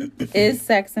question is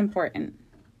sex important?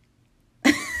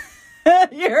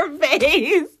 Your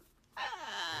face.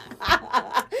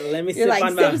 Let me You're sip like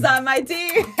on sips on my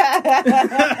tea.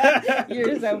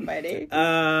 You're so funny.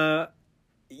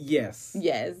 Yes.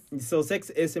 So sex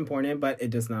is important, but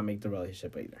it does not make the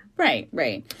relationship either.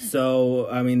 Right. So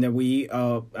I mean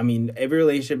every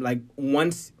relationship, like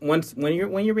once when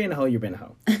you're being a hoe, you're being a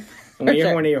hoe. And when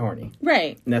you're horny, you're horny.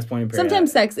 Right. And that's point.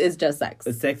 Sometimes sex is just sex.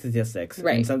 Sex is just sex.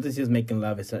 Right. And sometimes just making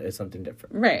love is something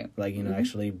different. Right. Like, you know,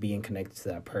 actually being connected to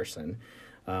that person.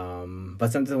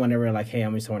 But sometimes whenever like, hey,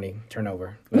 I'm just horny, turn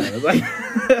over. Like,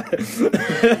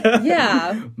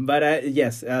 yeah. But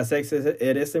yes, sex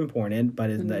is important,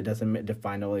 but it doesn't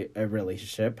define a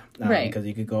relationship. Right. Because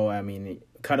you could go, I mean,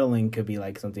 cuddling could be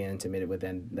like something intimate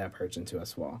within that person too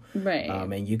as well. Right.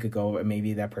 And you could go,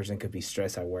 maybe that person could be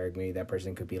stressed at work. Maybe that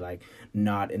person could be like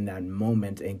not in that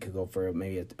moment and could go for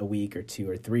maybe a week or 2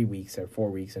 or 3 weeks or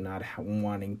 4 weeks and not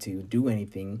wanting to do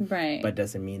anything. Right. But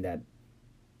doesn't mean that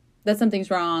something's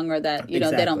wrong or that, you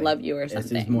know, they don't love you or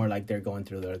something. It's more like they're going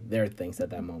through their things at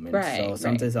that moment. Right. So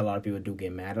sometimes a lot of people do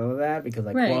get mad over that because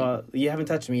like, well, you haven't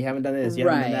touched me, you haven't done this, you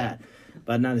haven't done that.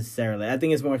 But not necessarily. I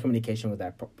think it's more communication with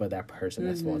that person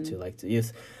as well too. Like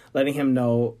just letting him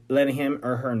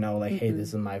or her know, like, hey,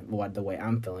 this is the way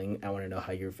I'm feeling. I want to know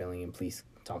how you're feeling, and please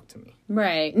talk to me.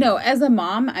 Right. No, as a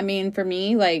mom, I mean, for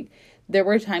me, like, there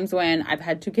were times when I've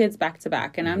had 2 kids back to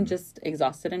back, and I'm just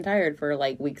exhausted and tired for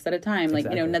like weeks at a time. Like,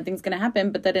 you know, nothing's gonna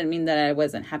happen, but that didn't mean that I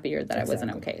wasn't happy or that I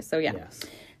wasn't okay. So yeah,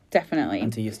 definitely.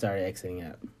 Until you started exiting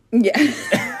out. Yeah.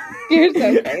 You're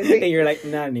so crazy. And you're like,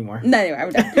 not anymore. Not anymore.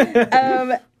 I'm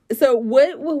done. So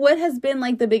what has been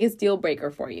like the biggest deal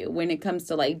breaker for you when it comes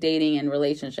to like dating and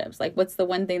relationships? Like, what's the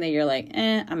one thing that you're like,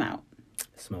 I'm out?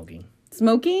 Smoking?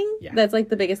 Yeah. That's like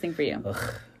the biggest thing for you.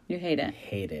 Ugh. You hate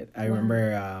it. I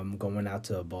remember going out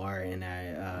to a bar and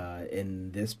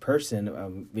and this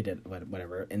person we did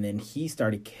whatever, and then he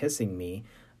started kissing me.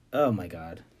 Oh my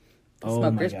god.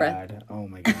 Smoker's breath. Oh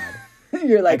my god.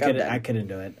 You're like, I couldn't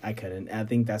do it. I couldn't. I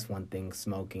think that's one thing,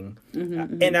 smoking.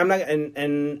 And I'm not.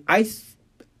 And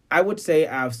I would say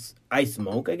I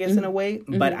smoke, I guess, in a way,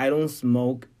 but I don't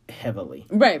smoke heavily.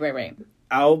 Right.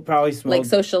 I'll probably smoke like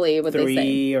socially, what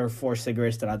 3 or 4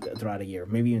 cigarettes throughout a year,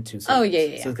 maybe even 2 cigarettes. Oh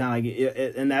yeah. So it's kind of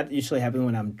like, and that usually happens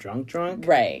when I'm drunk,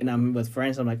 right? And I'm with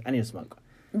friends. I'm like, I need to smoke.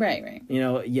 Right. You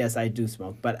know, yes, I do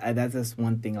smoke, but that's just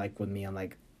one thing. Like with me, I'm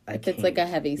like, if it's like a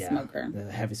heavy smoker,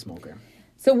 a heavy smoker.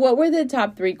 So what were the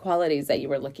top 3 qualities that you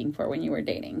were looking for when you were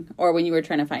dating, or when you were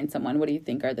trying to find someone? What do you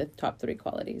think are the top 3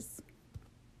 qualities?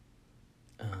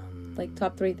 Like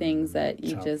top 3 things that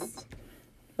you just.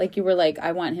 Like you were like,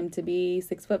 I want him to be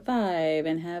 6'5"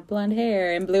 and have blonde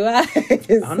hair and blue eyes.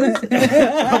 Honestly,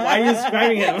 why are you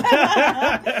describing him?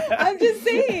 I'm just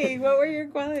saying, what were your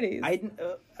qualities? I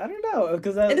don't know,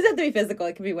 because it doesn't have to be physical.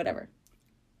 It can be whatever.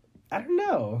 I don't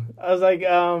know. I was like,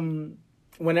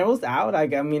 when it was out,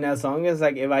 like, I mean, as long as,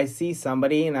 like, if I see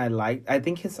somebody and I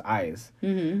think his eyes.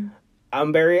 Mm-hmm.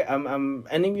 I'm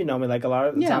and if you know me, like, a lot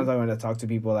of the times I want to talk to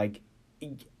people, like,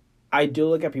 I do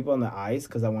look at people in the eyes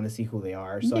because I want to see who they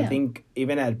are. So I think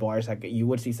even at bars, like, you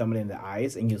would see somebody in the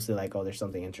eyes and you'll see, like, oh, there's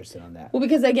something interesting on that. Well,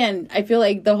 because, again, I feel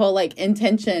like the whole, like,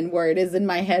 intention word is in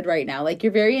my head right now. Like,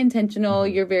 you're very intentional.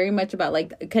 Mm-hmm. You're very much about,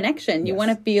 like, connection. You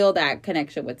want to feel that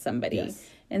connection with somebody. Yes.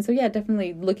 And so, yeah,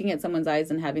 definitely looking at someone's eyes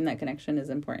and having that connection is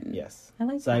important. Yes. I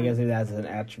like so that. I guess it has an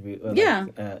attribute. Like,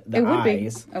 the it would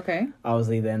eyes. Be. Okay.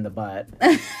 Obviously, then the butt.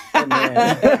 And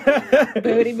then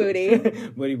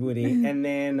booty. And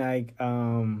then, like, I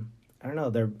don't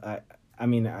know. I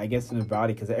mean, I guess the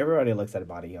body, because everybody looks at a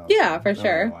body. Also. Yeah, for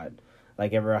sure.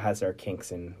 Like, everyone has their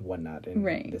kinks and whatnot and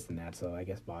this and that. So I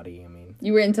guess body, I mean.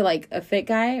 You were into, like, a fit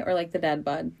guy or, like, the dad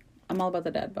bod? I'm all about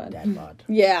the dad bod. Dad bod.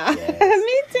 Yeah. Yes.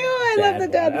 Me too. I love the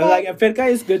dad bod. Like, a fit guy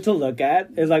is good to look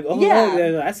at. It's like, oh,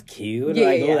 that's cute. Yeah,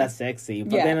 like, oh, that's sexy.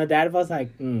 But then a dad bod's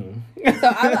like, So,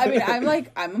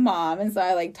 I'm a mom, and so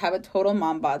I, like, have a total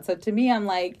mom bod. So, to me, I'm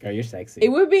like... Oh, you're sexy. It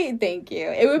would be... Thank you.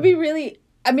 It would be really...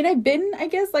 I mean, I've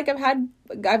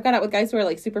gone out with guys who are,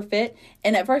 like, super fit.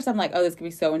 And at first, I'm like, oh, this could be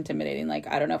so intimidating. Like,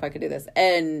 I don't know if I could do this.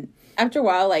 And after a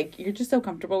while, like, you're just so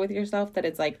comfortable with yourself that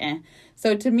it's like, eh.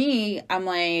 So to me, I'm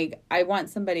like, I want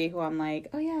somebody who I'm like,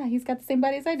 oh, yeah, he's got the same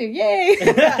body as I do. Yay.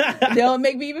 They'll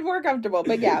make me even more comfortable.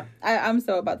 But, yeah, I'm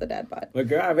so about the dad bod. But,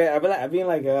 girl, I've been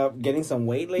like, getting some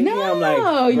weight lately. No, I'm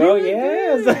like, bro,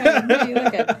 yes. No, you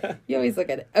look good. You always look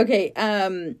good. Okay,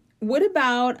 what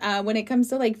about when it comes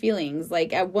to, like, feelings?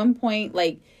 Like, at one point,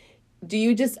 like, do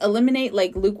you just eliminate,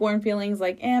 like, lukewarm feelings?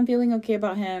 Like, I'm feeling okay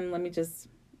about him. Let me just,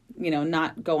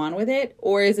 not go on with it.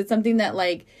 Or is it something that,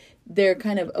 like, they're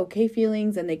kind of okay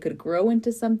feelings and they could grow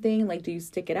into something? Like, do you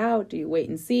stick it out? Do you wait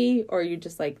and see? Or are you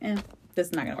just like, this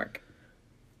is not going to work?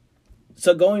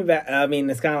 So going back, I mean,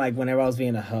 it's kind of like whenever I was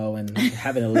being a hoe and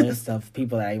having a list of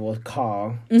people that I will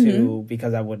call to,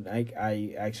 because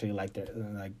I actually like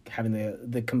having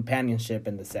the companionship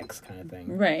and the sex kind of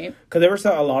thing. Right. Because there were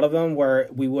a lot of them where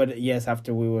we would,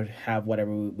 after we would have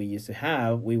whatever we used to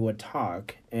have, we would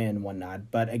talk and whatnot.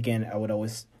 But again, I would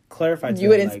always clarify to you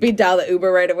wouldn't speed dial the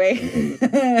Uber right away.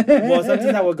 Well,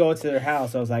 sometimes I would go to their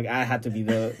house. So I was like, I had to be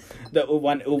the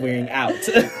one Ubering out.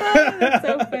 That's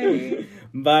so funny.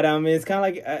 But it's kind of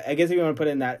like, I guess if you want to put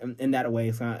it in that way,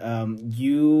 it's kind of,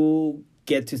 you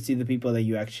get to see the people that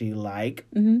you actually like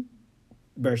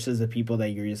versus the people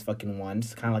that you're just fucking want.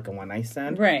 It's kind of like a one night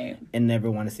stand, right? And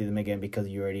never want to see them again because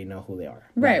you already know who they are,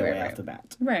 right off the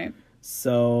bat, right.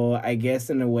 So I guess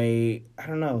in a way, I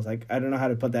don't know. It's like, I don't know how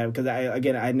to put that because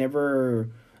I never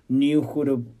knew who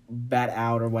to bat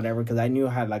out or whatever because I knew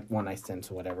I had like one night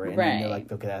stands or whatever, and I knew like,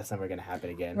 okay, that's never gonna happen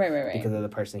again, right. Because of the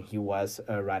person he was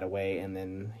right away, and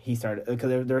then he started because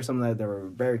there were some that were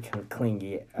very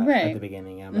clingy at the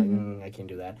beginning. I'm like, I can't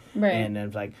do that, right? And then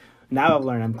it's like. Now I've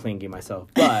learned I'm clingy myself,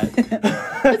 but...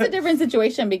 It's a different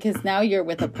situation because now you're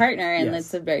with a partner and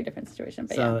it's a very different situation.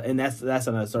 But and that's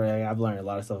another story. Like, I've learned a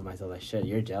lot of stuff of myself. Like, shit,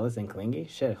 you're jealous and clingy?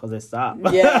 Shit, Jose, stop.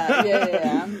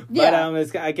 Yeah. But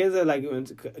it's, I guess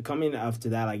like coming after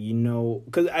that, like,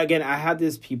 because again, I had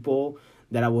these people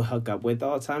that I would hook up with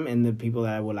all the time, and the people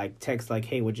that I would like text like,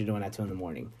 hey, what you doing at 2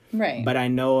 a.m? Right. But I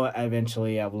know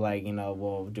eventually I will like,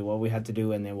 we'll do what we have to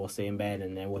do, and then we'll stay in bed,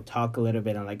 and then we'll talk a little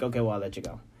bit. I'm like, okay, well, I'll let you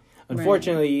go.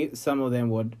 Unfortunately, some of them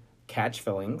would catch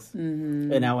feelings,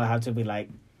 and I would have to be like,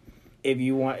 if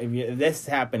this is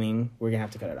happening, we're gonna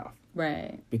have to cut it off,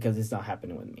 right? Because it's not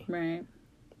happening with me, right?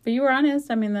 But you were honest.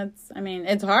 I mean, it's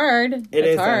hard.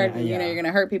 It's hard. You're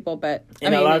gonna hurt people, but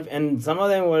and some of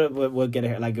them will get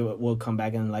hurt. Like, will come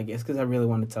back and like, it's because I really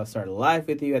wanted to start a life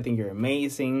with you. I think you're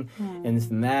amazing, and this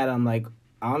and that. I'm like.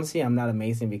 Honestly, I'm not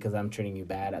amazing because I'm treating you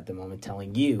bad at the moment,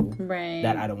 telling you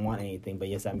that I don't want anything, but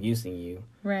yes, I'm using you.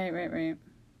 Right.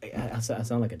 I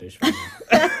sound like a douchebag.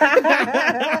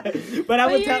 But I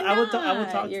will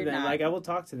talk to them. Like, I will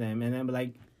talk to them, and then be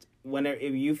like,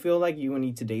 if you feel like you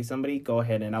need to date somebody, go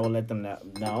ahead, and I will let them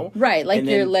know. Right, like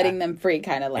you're letting them free,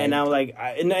 kind of like. And I'm like,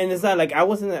 and it's not like I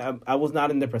was not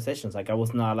in their possessions. Like, I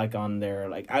was not like on their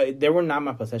they were not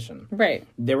my possession. Right.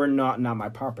 They were not my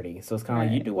property. So it's kind of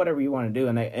like, you do whatever you want to do,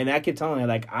 and I keep telling you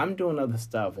like, I'm doing other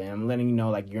stuff, and I'm letting you know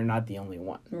like, you're not the only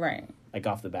one. Right. like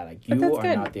off the bat, like you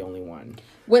are not the only one.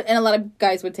 And a lot of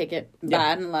guys would take it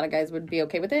bad, and a lot of guys would be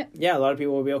okay with it. Yeah, a lot of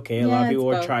people would be okay. A lot of people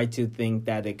would try to think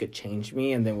that it could change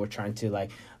me, and then we're trying to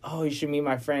like, oh, you should meet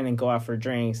my friend and go out for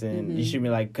drinks, and you should be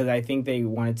like, because I think they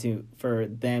wanted for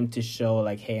them to show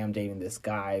like, hey, I'm dating this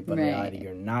guy, but in reality,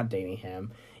 you're not dating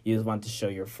him. You just want to show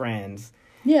your friends.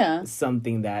 Yeah,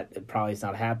 something that probably is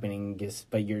not happening,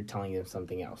 but you're telling them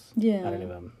something else. Yeah, I don't know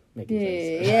if I'm making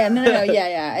sense. Yeah, no,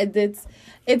 yeah.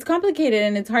 It's complicated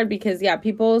and it's hard because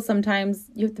people sometimes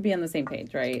you have to be on the same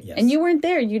page, right? Yes. And you weren't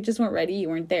there. You just weren't ready. You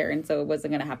weren't there, and so it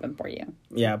wasn't going to happen for you.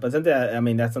 Yeah, but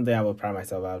that's something I would pride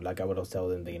myself out. Like I would have told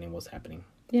them in the beginning what's happening.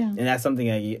 Yeah, and that's something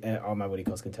all my booty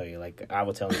calls can tell you. Like I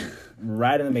will tell them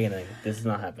right in the beginning, this is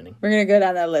not happening. We're gonna go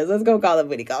down that list. Let's go call them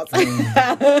booty calls. No,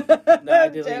 I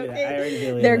deleted it. I already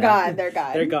deleted They're that.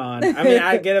 gone. They're gone. I mean,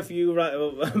 I get a few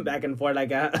back and forth,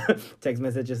 like text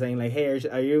messages saying like, "Hey,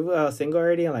 are you single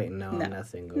already?" I'm like, no, I'm not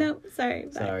single. No,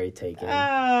 sorry. Sorry, take it. Oh,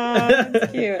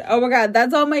 that's cute. Oh my God,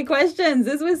 that's all my questions.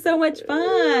 This was so much fun.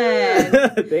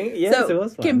 Yes, it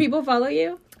was fun. Can people follow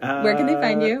you? Where can they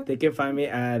find you? They can find me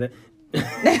at La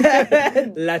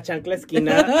Chancla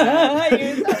Esquina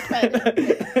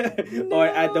or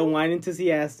at The Wine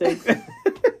Enthusiastic.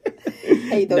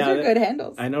 Hey, those are good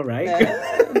handles. I know, right?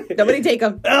 Nobody take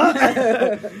them.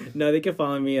 No, they can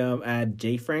follow me at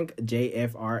JFrank,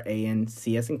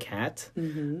 JFRANC as in cat,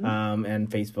 and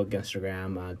Facebook,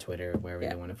 Instagram, Twitter, wherever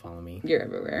they want to follow me. You're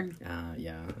everywhere.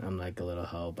 Yeah, I'm like a little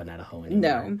hoe, but not a hoe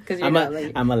anymore. No, because you're not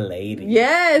like... I'm a lady.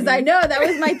 Yes, I know. That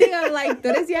was my thing. I'm like, tú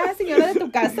eres ya señora de tu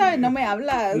casa y no me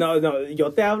hablas. No,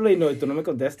 yo te hablo y tú no me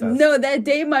contestas. No, that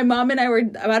day my mom and I were,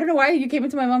 I don't know why you came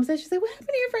into my mom's house. She's like, what happened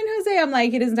to your friend Jose? I'm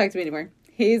like, he doesn't talk to me anymore.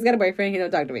 He's got a boyfriend. He don't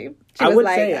talk to me. I would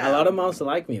say a lot of moms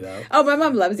like me though. Oh, my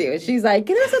mom loves you. She's like,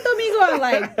 ¿Qué pasa tu amigo? I'm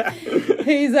like,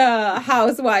 he's a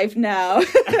housewife now.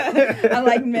 I'm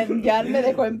like, ya me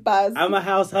dejó en paz. I'm a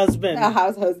house husband. A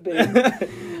house husband.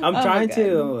 I'm trying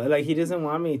to. Like, he doesn't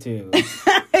want me to.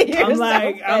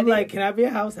 I'm like, can I be a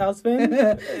house husband?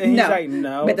 And he's like,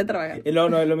 no. Vete a trabajar. No,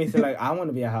 let me say, like, I want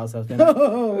to be a house husband.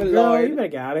 Oh, Lord. You better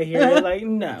get out of here. You're like,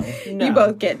 no. You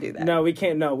both can't do that. No, we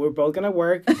can't. No, we're both going to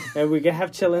work, and we're going to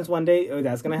have chillings one day. Oh,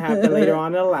 that's going to happen later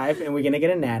on in life, and we're going to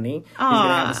get a nanny. He's going to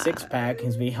have a six-pack.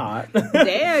 He's going to be hot.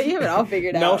 Damn, you have it all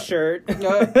figured out. No shirt.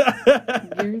 You're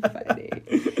funny.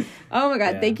 Oh my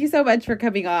God, thank you so much for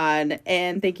coming on.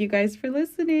 And thank you guys for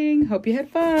listening. Hope you had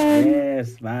fun.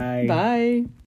 Yes, bye. Bye.